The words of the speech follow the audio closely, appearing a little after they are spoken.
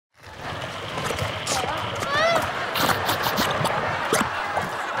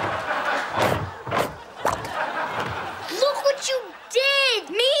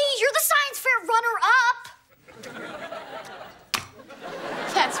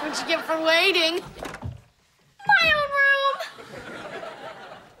That's what you get for waiting. My own room.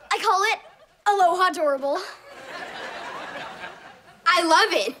 I call it Aloha Adorable. I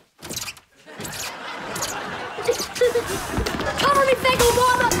love it. Cover me, fake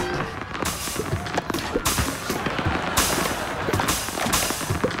Obama.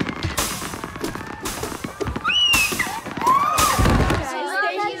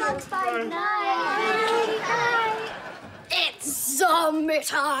 It's zombie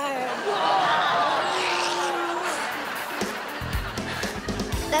time.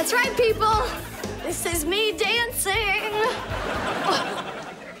 That's right, people. This is me dancing.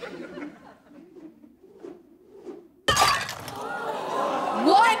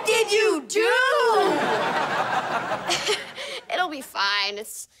 What did you do? It'll be fine.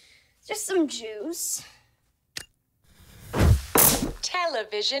 It's just some juice.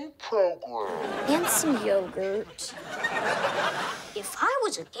 Television program. And some yogurt. If I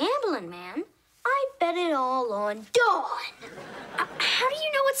was a gambling man, I'd bet it all on Dawn. How do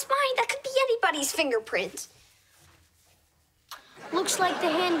you know it's mine? That could be anybody's fingerprint. Looks like the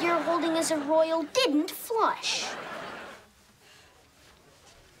hand you're holding as a royal didn't flush.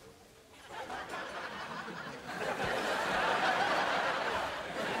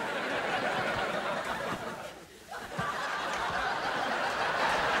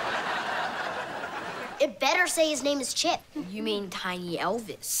 It better say his name is Chip. You mean Tiny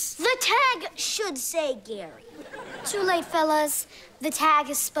Elvis. The tag should say Gary. Too late, fellas. The tag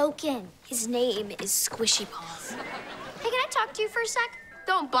has spoken. His name is Squishy Paws. Hey, can I talk to you for a sec?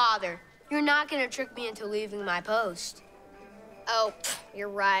 Don't bother. You're not gonna trick me into leaving my post. Oh, you're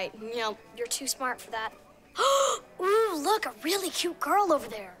right. You know, you're too smart for that. Ooh, look, a really cute girl over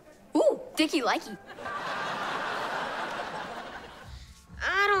there. Ooh, Dicky likey.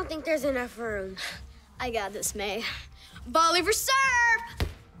 I don't think there's enough room. I got this, May. Volley for serve!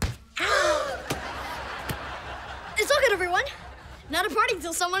 It's all good, everyone. Not a party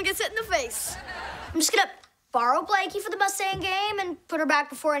until someone gets hit in the face. I'm just gonna borrow Blakey for the Mustang game and put her back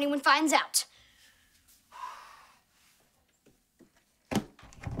before anyone finds out.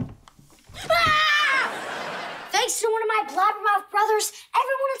 Ah! Thanks to one of my blabbermouth brothers,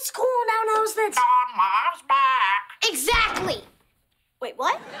 everyone at school now knows that Dawn loves back. Exactly. Wait,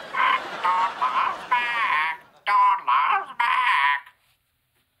 what? Dawn loves back. Dawn loves back.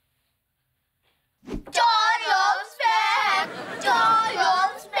 Dawn loves back. Dawn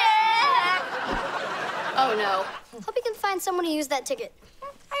loves back. Oh no. Hope you can find someone to use that ticket.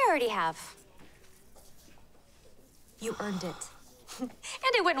 I already have. You earned it. And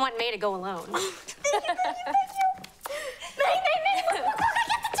I wouldn't want May to go alone. Thank you. May. I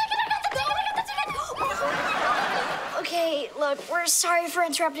got the ticket. Okay, look, we're sorry for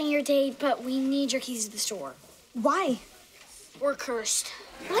interrupting your date, but we need your keys to the store. Why? We're cursed.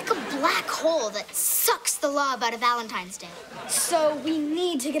 We're like a black hole that sucks the love out of Valentine's Day. So we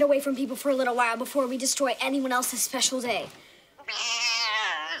need to get away from people for a little while before we destroy anyone else's special day.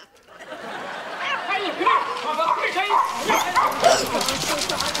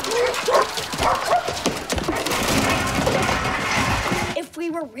 If we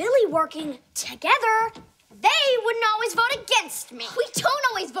were really working together, they wouldn't always vote against me. We don't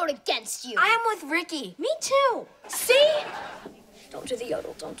always vote against you. I'm with Ricky. Me too. See? Don't do the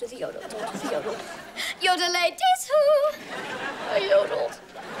yodel, don't do the yodel, don't do the yodel. Yodel-ladies who? I yodeled.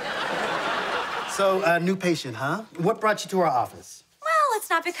 So, new patient, huh? What brought you to our office? Well, it's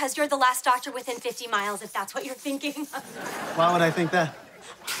not because you're the last doctor within 50 miles, if that's what you're thinking. Why would I think that?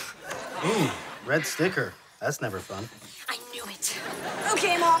 Ooh, red sticker. That's never fun. I knew it.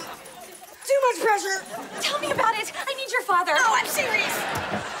 Okay, Mom. Too much pressure. Tell me about it. I need your father. No, I'm serious.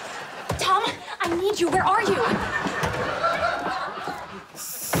 Tom, I need you. Where are you?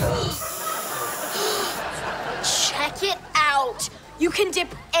 Check it out. You can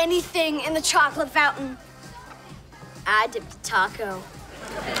dip anything in the chocolate fountain. I dipped the taco.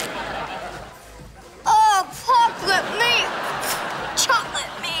 Oh, chocolate meat.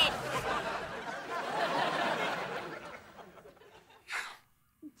 Chocolate meat.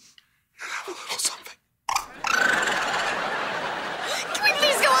 Have a little something. Can we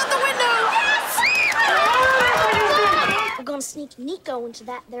please go out the window? Yes! We're gonna sneak Nico into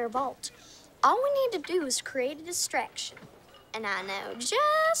that there vault. All we need to do is create a distraction. And I know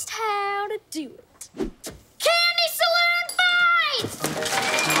just how to do it. Candy Saloon Fight!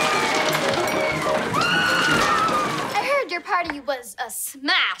 I heard your party was a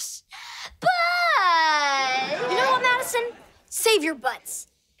smash. But... You know what, Madison? Save your butts.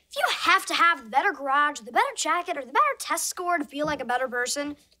 If you have to have the better garage, the better jacket, or the better test score to feel like a better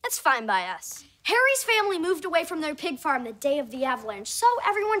person, that's fine by us. Harry's family moved away from their pig farm the day of the avalanche, so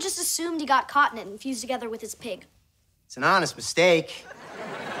everyone just assumed he got caught in it and fused together with his pig. It's an honest mistake.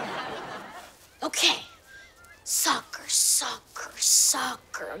 Okay. Soccer, soccer,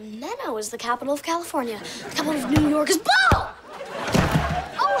 soccer. Menno is the capital of California. The capital of New York is ball!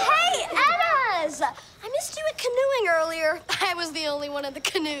 Oh, hey, Anna's! I missed you at canoeing earlier. I was the only one in the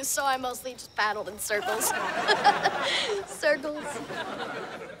canoe, so I mostly just paddled in circles. Circles.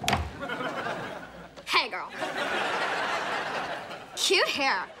 Hey, girl. Cute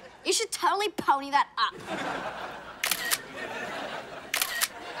hair. You should totally pony that up.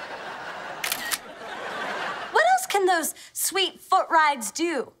 What else can those sweet foot rides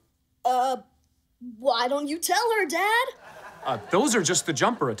do? Why don't you tell her, Dad? Those are just the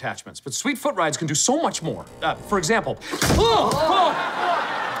jumper attachments, but Sweet Foot Rides can do so much more. For example,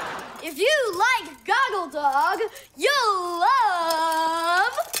 If you like Goggle Dog, you'll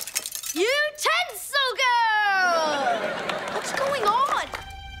love Utensil Girl! What's going on?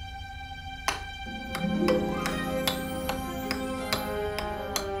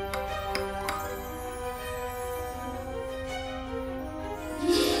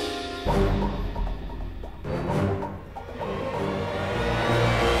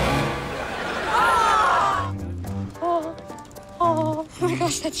 Oh my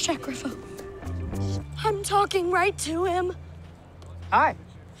gosh, that's Jack Griffo. I'm talking right to him. Hi.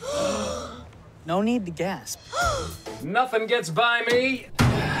 No need to gasp. nothing gets by me.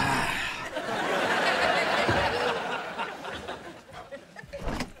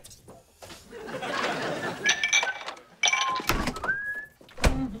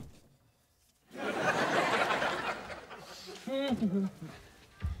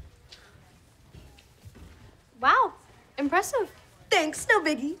 Wow, impressive. Thanks, no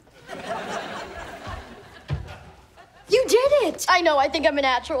biggie. You did it! I know, I think I'm a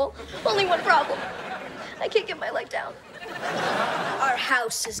natural. Only one problem. I can't get my leg down. Our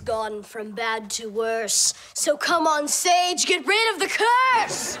house has gone from bad to worse. So come on, Sage, get rid of the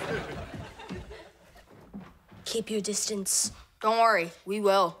curse! Keep your distance. Don't worry, we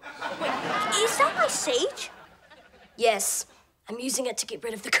will. Wait, is that my sage? Yes, I'm using it to get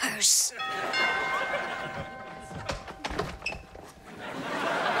rid of the curse.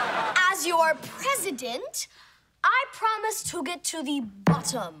 As your president, I promise to get to the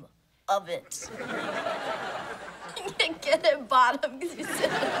bottom of it. Get it, bottom, because you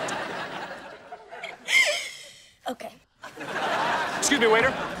said it. Okay. Excuse me, waiter.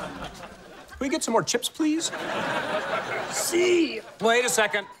 Can we get some more chips, please? See. Wait a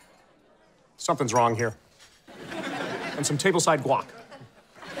second. Something's wrong here. And some tableside guac.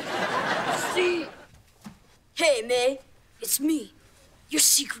 See. Hey, May. It's me, your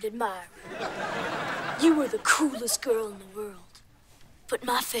secret admirer. You were the coolest girl in the world. But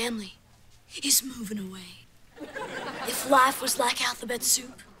my family is moving away. If life was like alphabet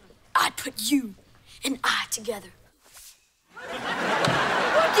soup, I'd put you and I together.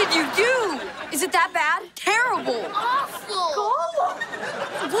 What did you do? Is it that bad? Terrible. Awful.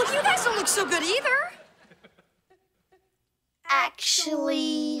 Well, you guys don't look so good either.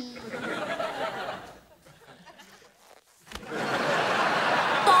 Actually...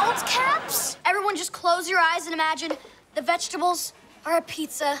 Bald caps? Everyone just close your eyes and imagine the vegetables are a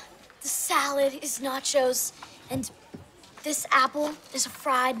pizza, the salad is nachos, and this apple is a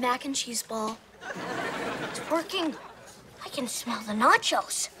fried mac and cheese ball. It's working. I can smell the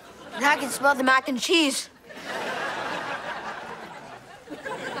nachos. And I can smell the mac and cheese.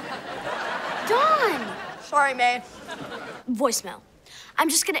 Dawn! Sorry, May. Voicemail. I'm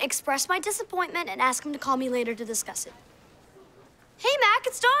just gonna express my disappointment and ask him to call me later to discuss it. Hey, Mac,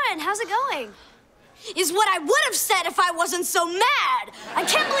 it's Dawn. How's it going? Is what I would have said if I wasn't so mad. I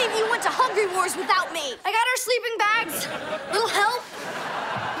can't believe you went to Hungry Wars without me. I got our sleeping bags. Little help?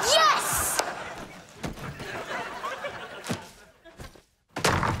 Yes!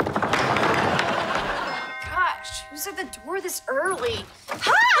 Gosh, who's at the door this early?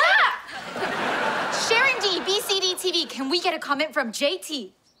 Ha! Sharon D, BCD TV, can we get a comment from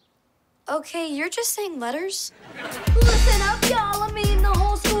JT? Okay, you're just saying letters? Listen up, y'all. I mean the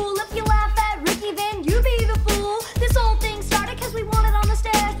whole school. If you laugh at Ricky, then you be the fool. This whole thing started because we wanted on the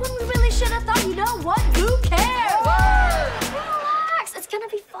stairs when we really should have thought, you know what? Who cares? Relax. It's gonna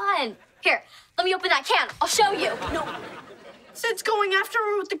be fun. Here, let me open that can. I'll show you. No. Sid's going after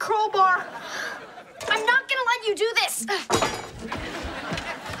her with the crowbar. I'm not gonna let you do this.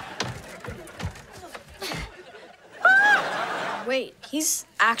 Wait, he's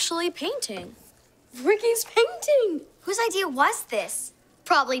actually painting. Ricky's painting. Whose idea was this?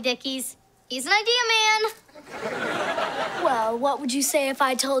 Probably Dicky's. He's an idea man. Well, what would you say if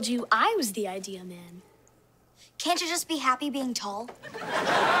I told you I was the idea man? Can't you just be happy being tall?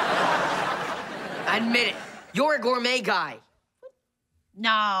 Admit it. You're a gourmet guy.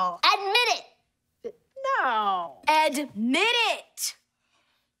 No. Admit it. No. Admit it.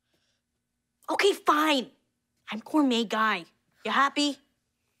 Okay, fine. I'm gourmet guy. You happy?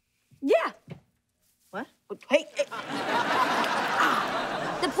 Yeah. What? Hey.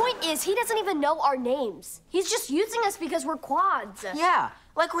 The point is, he doesn't even know our names. He's just using us because we're quads. Yeah,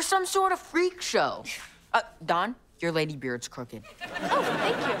 like we're some sort of freak show. Dawn, your lady beard's crooked. Oh,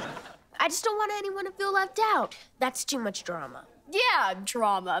 thank you. I just don't want anyone to feel left out. That's too much drama. Yeah,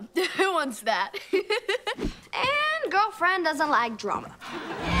 drama. Who wants that? And girlfriend doesn't like drama.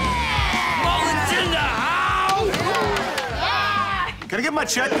 Rollins in the house! Yeah! Can I get my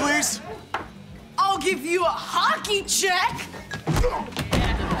check, please? I'll give you a hockey check.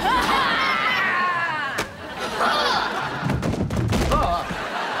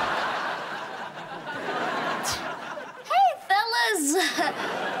 Hey, fellas.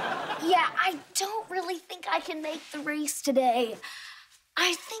 Yeah, I don't really think I can make the race today.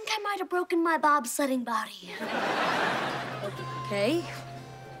 I think I might have broken my bobsledding body. Okay.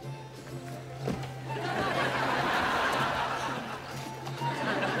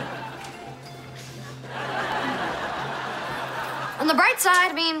 On the bright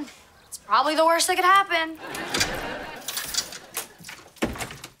side, I mean, it's probably the worst that could happen.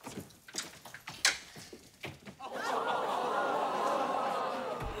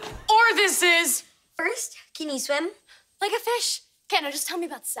 Or this is. First, can you swim? Like a fish. Okay, now just tell me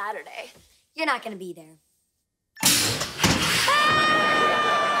about Saturday. You're not gonna be there. But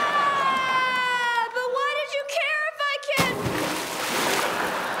why did you care if I can?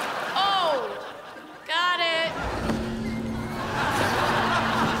 Oh, got it.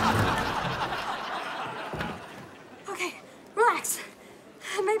 Okay, relax.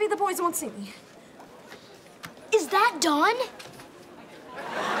 Maybe the boys won't see me. Is that Dawn?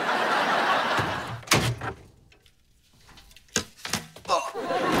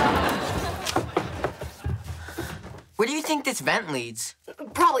 Where do you think this vent leads?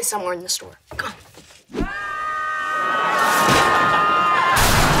 Probably somewhere in the store. Come on.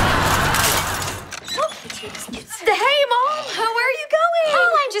 Hey, Mom, where are you going?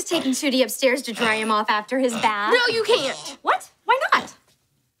 Oh, I'm just taking Sudi upstairs to dry him off after his bath. No, you can't. What? Why not?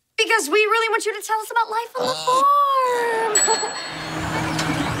 Because we really want you to tell us about life on the farm.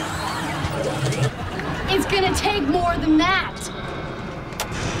 It's gonna take more than that.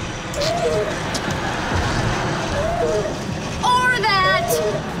 Or that.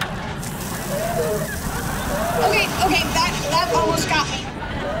 Okay, that almost got me.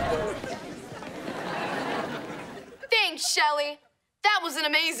 Thanks, Shelly. That was an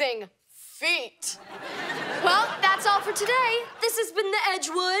amazing feat. Well, that's all for today. This has been the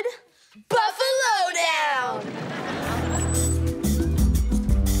Edgewood Buffalo Down.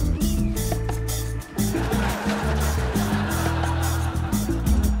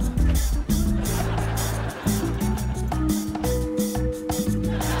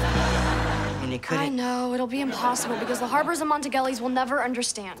 I know, it'll be impossible because the Harpers and Montegellis will never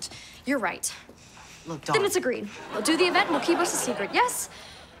understand. You're right. Look, Dawn. Then it's agreed. We'll do the event and we'll keep us a secret, yes?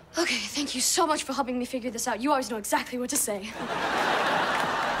 Okay, thank you so much for helping me figure this out. You always know exactly what to say.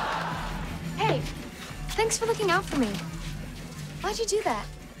 Hey, thanks for looking out for me. Why'd you do that?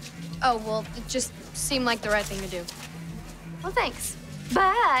 Oh, well, it just seemed like the right thing to do. Well, thanks.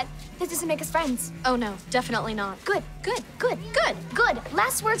 But this doesn't make us friends. Oh, no, definitely not. Good.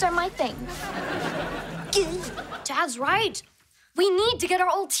 Last words are my thing. Dad's right. We need to get our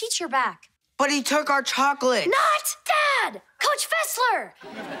old teacher back. But he took our chocolate. Not Dad! Coach Fessler!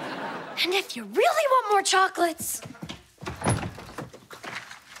 And if you really want more chocolates...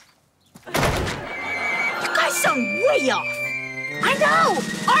 You guys sound way off. I know!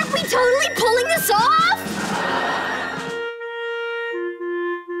 Aren't we totally pulling this off?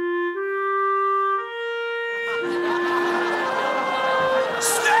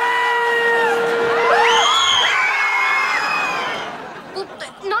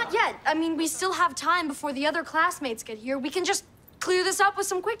 I mean, we still have time before the other classmates get here. We can just clear this up with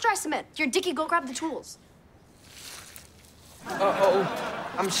some quick dry cement. Here, Dicky, go grab the tools. Uh-oh,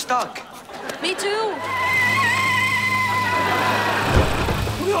 I'm stuck. Me too.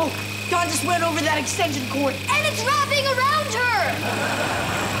 Whoa, Dawn just went over that extension cord. And it's wrapping around her!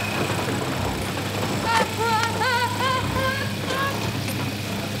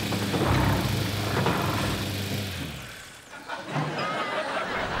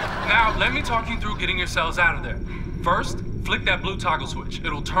 Now, let me talk you through getting yourselves out of there. First, Flick that blue toggle switch.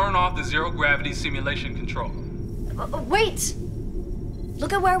 It'll turn off the zero-gravity simulation control. Wait!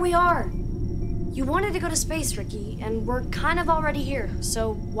 Look at where we are. You wanted to go to space, Ricky, and we're kind of already here,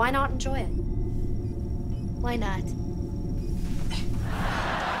 so why not enjoy it? Why not?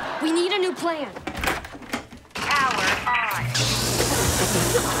 We need a new plan. Power on.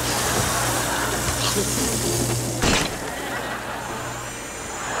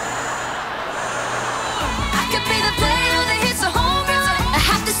 I could be the player that hits a home run. I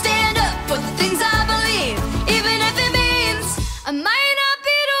have to stand up for the things I believe, even if it means I might not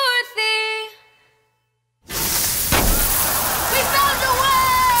be Dorothy. We found a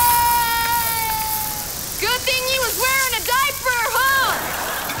way! Good thing you was wearing a diaper, huh?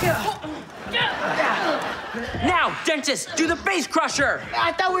 Now, dentist, do the face crusher.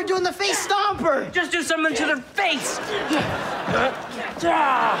 I thought we were doing the face stomper. Just do something to their face.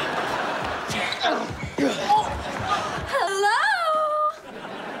 Hello?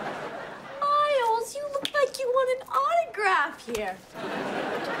 Miles, you look like you want an autograph here.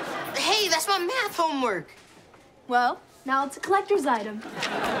 Hey, that's my math homework. Well, now it's a collector's item.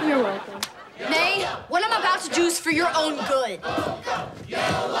 You're welcome. May, what I'm about to do is for your own good.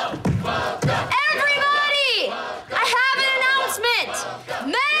 Everybody! I have an announcement!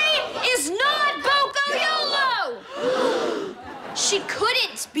 May is not Boko YOLO! She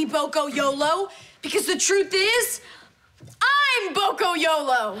couldn't be Boko YOLO because the truth is, I'm Boko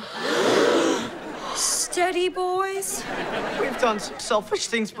YOLO! Steady, boys. We've done some selfish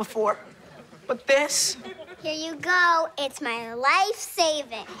things before, but this... Here you go. It's my life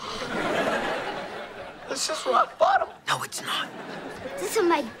saving. This is rock bottom. No, it's not. This is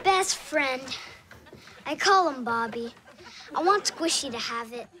my best friend. I call him Bobby. I want Squishy to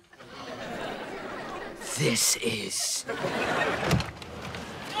have it. This is...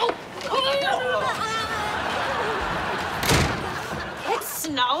 It's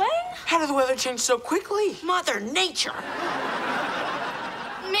snowing? How did the weather change so quickly? Mother Nature.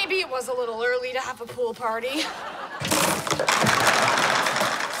 Maybe it was a little early to have a pool party. Now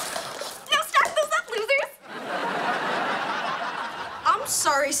stack those up, losers! I'm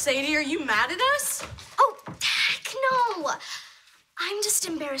sorry, Sadie. Are you mad at us? Oh, heck no! I'm just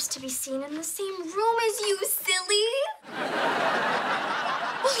embarrassed to be seen in the same room as you, silly.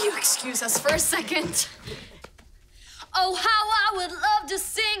 Will you excuse us for a second? Oh, how I would love to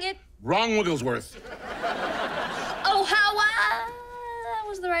sing it. Wrong Wigglesworth. Oh, how I... That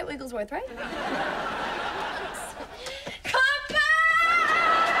was the right Wigglesworth, right? Come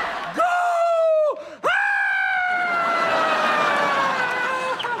back! Go!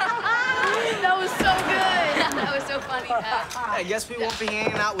 That was so good. That was so funny, Pat. I guess we won't be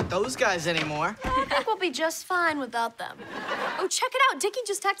hanging out with those guys anymore. I think we'll be just fine without them. Oh, check it out. Dicky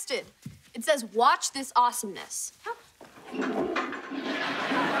just texted. It says, watch this awesomeness. Huh!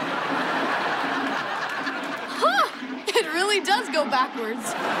 It really does go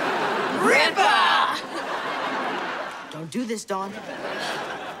backwards. Ripper! Don't do this, Dawn.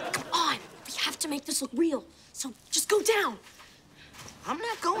 Come on. We have to make this look real. So just go down. I'm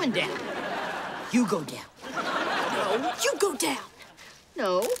not going down. You go down. No, you go down.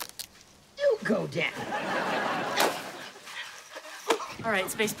 No, you go down. All right,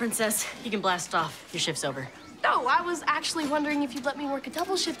 Space Princess, you can blast off. Your shift's over. No, I was actually wondering if you'd let me work a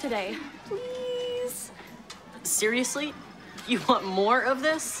double shift today. Please. Seriously? You want more of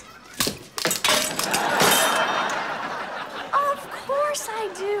this? Of course I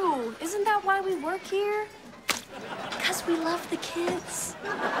do. Isn't that why we work here? Because we love the kids.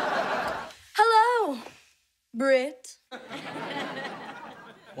 Hello, Britt.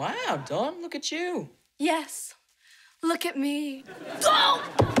 Wow, Dawn, look at you. Yes, look at me. Oh!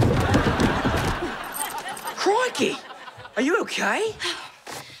 Crikey! Are you okay?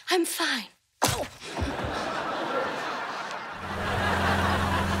 I'm fine. Oh.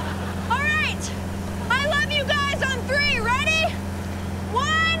 All right. I love you guys on 3. Ready?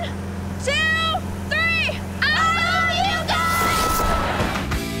 1, 2, 3. I love you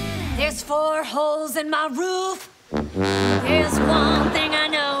guys! There's 4 holes in my roof. There's one thing I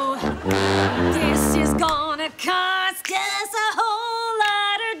know. This is gonna cost us a whole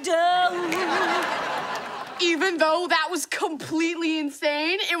lot of dough. Even though that was completely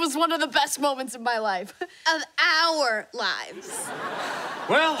insane, it was one of the best moments of my life. Of our lives.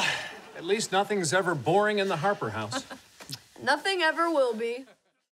 Well, at least nothing's ever boring in the Harper house. Nothing ever will be.